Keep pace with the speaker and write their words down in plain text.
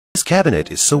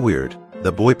cabinet is so weird.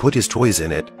 The boy put his toys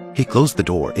in it. He closed the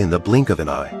door in the blink of an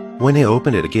eye. When he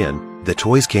opened it again, the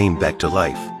toys came back to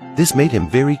life. This made him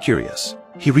very curious.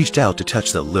 He reached out to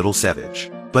touch the little savage,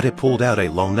 but it pulled out a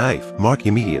long knife. Mark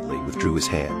immediately withdrew his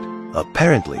hand.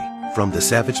 Apparently, from the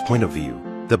savage's point of view,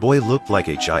 the boy looked like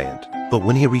a giant. But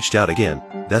when he reached out again,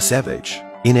 the savage,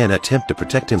 in an attempt to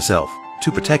protect himself,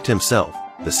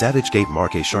 the savage gave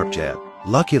Mark a sharp jab.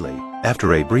 Luckily,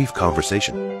 after a brief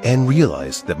conversation, and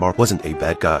realized that Mark wasn't a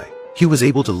bad guy, he was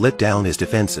able to let down his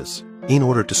defenses. In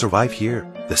order to survive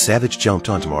here, the savage jumped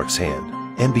onto Mark's hand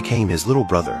and became his little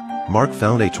brother. Mark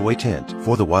found a toy tent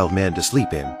for the wild man to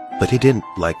sleep in, but he didn't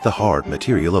like the hard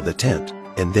material of the tent.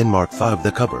 And then Mark thought of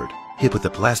the cupboard. He put the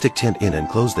plastic tent in and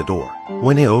closed the door.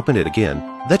 When he opened it again,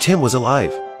 the tent was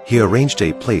alive. He arranged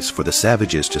a place for the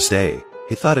savages to stay.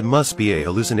 He thought it must be a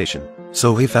hallucination,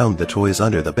 so he found the toys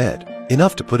under the bed,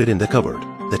 enough to put it in the cupboard.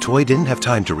 The toy didn't have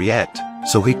time to react,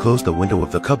 so he closed the window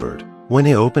of the cupboard. When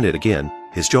he opened it again,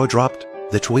 his jaw dropped.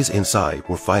 The toys inside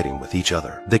were fighting with each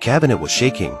other. The cabinet was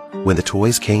shaking. When the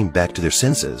toys came back to their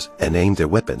senses and aimed their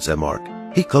weapons at Mark,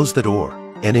 he closed the door.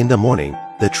 And in the morning,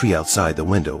 the tree outside the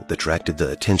window attracted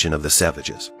the attention of the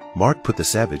savages. Mark put the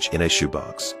savage in a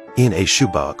shoebox,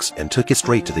 and took it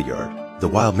straight to the yard. The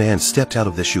wild man stepped out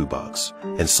of the shoebox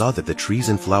and saw that the trees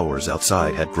and flowers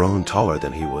outside had grown taller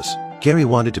than he was. Gary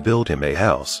wanted to build him a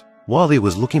house. While he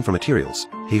was looking for materials,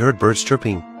 he heard birds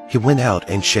chirping. He went out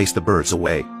and chased the birds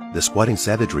away. The squatting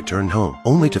savage returned home,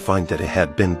 only to find that it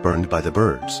had been burned by the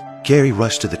birds. Gary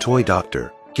rushed to the toy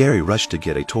doctor. Gary rushed to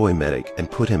get a toy medic and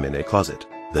put him in a closet.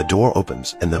 The door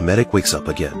opens and the medic wakes up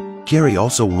again. Gary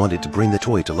also wanted to bring the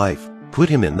toy to life, put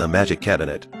him in the magic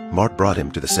cabinet. Mark brought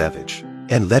him to the savage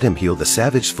and let him heal the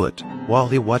savage's foot while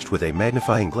he watched with a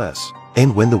magnifying glass.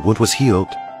 And when the wound was healed,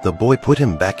 the boy put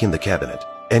him back in the cabinet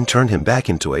and turned him back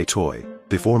into a toy.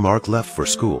 Before he left for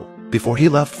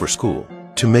school,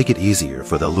 to make it easier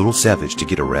for the little savage to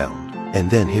get around. And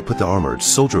then he put the armored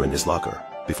soldier in his locker.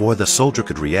 Before the soldier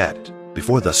could react,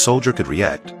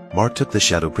 Mark took the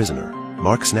shadow prisoner.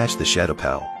 Mark snatched the shadow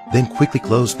pal, then quickly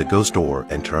closed the ghost door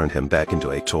and turned him back into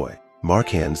a toy. Mark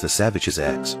hands the savage his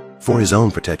axe for his own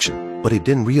protection, but he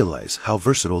didn't realize how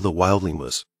versatile the wildling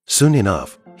was. Soon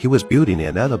enough, he was building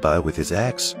an alibi with his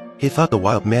axe. He thought the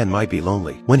wild man might be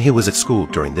lonely when he was at school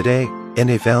during the day, and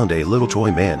he found a little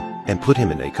toy man and put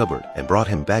him in a cupboard and brought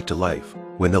him back to life.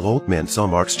 When the old man saw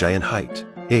Mark's giant height,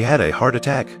 he had a heart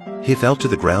attack. He fell to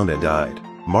the ground and died.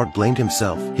 Mark blamed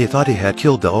himself. He thought he had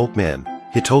killed the old man.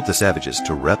 He told the savages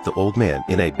to wrap the old man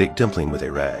in a big dumpling with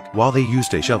a rag, while they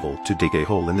used a shovel to dig a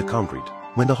hole in the concrete.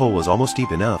 When the hole was almost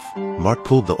deep enough, Mark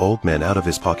pulled the old man out of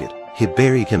his pocket. He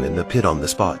buried him in the pit on the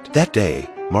spot. That day,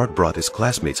 Mark brought his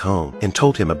classmates home and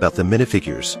told him about the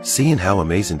minifigures. Seeing how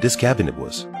amazing this cabinet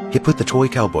was, he put the toy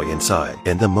cowboy inside,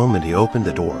 and the moment he opened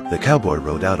the door, the cowboy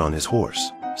rode out on his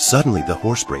horse. Suddenly the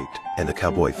horse braked, and the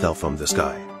cowboy fell from the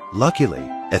sky. Luckily,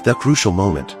 at that crucial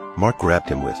moment, Mark grabbed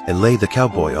him and laid the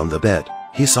cowboy on the bed.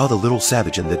 He saw the little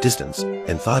savage in the distance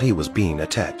and thought he was being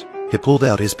attacked. He pulled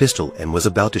out his pistol and was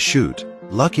about to shoot.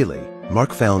 Luckily,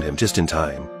 Mark found him just in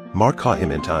time. Mark caught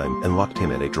him in time and locked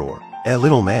him in a drawer. A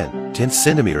little man, 10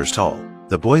 centimeters tall.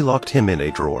 The boy locked him in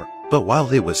a drawer, but while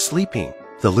he was sleeping,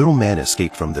 the little man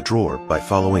escaped from the drawer by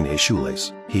following a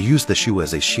shoelace. He used the shoe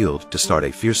as a shield to start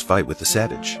a fierce fight with the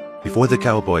savage. Before the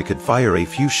cowboy could fire a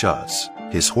few shots,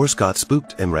 his horse got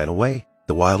spooked and ran away.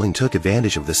 The wildling took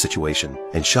advantage of the situation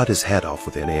and shot his head off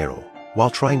with an arrow. While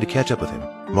trying to catch up with him,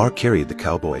 Mark carried the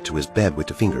cowboy to his bed with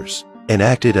 2 fingers and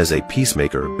acted as a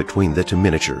peacemaker between the 2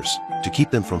 miniatures. To keep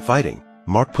them from fighting,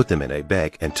 Mark put them in a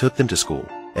bag and took them to school.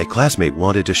 A classmate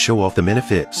wanted to show off the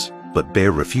minifigs, but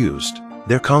Bear refused.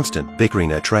 Their constant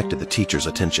bickering attracted the teacher's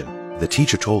attention. The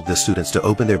teacher told the students to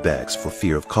open their bags for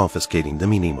fear of confiscating the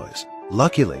minimoys.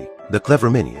 Luckily, the clever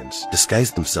minions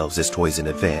disguised themselves as toys in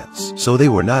advance, so they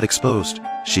were not exposed.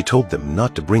 She told them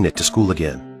not to bring it to school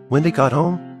again. When they got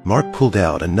home, Mark pulled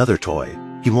out another toy.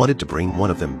 He wanted to bring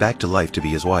one of them back to life to be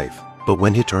his wife, but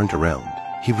when he turned around,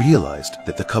 he realized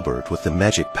that the cupboard with the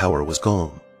magic power was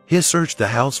gone. He searched the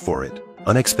house for it.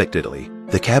 Unexpectedly,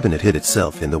 the cabinet hid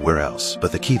itself in the warehouse,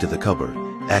 but the key to the cupboard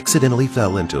accidentally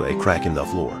fell into a crack in the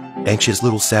floor. Anxious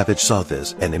little savage saw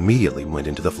this and immediately went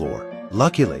into the floor.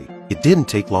 Luckily, it didn't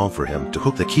take long for him to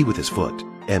hook the key with his foot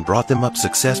and brought them up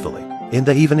successfully. In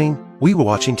the evening, we were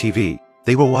watching TV.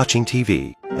 They were watching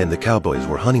TV, and the cowboys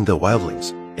were hunting the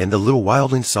wildlings, and the little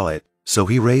wildling saw it, so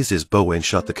he raised his bow and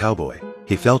shot the cowboy.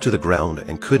 He fell to the ground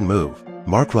and couldn't move.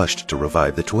 Mark rushed to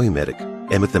revive the toy medic,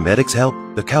 and with the medic's help,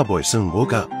 the cowboy soon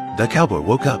woke up.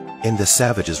 And the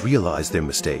savages realized their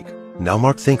mistake. Now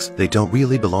Mark thinks they don't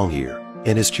really belong here,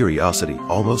 and his curiosity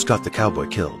almost got the cowboy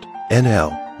killed. And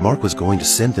now, Mark was going to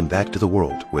send them back to the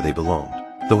world where they belonged.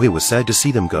 Though it was sad to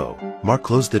see them go, Mark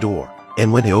closed the door,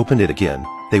 and when he opened it again,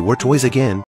 they were toys again,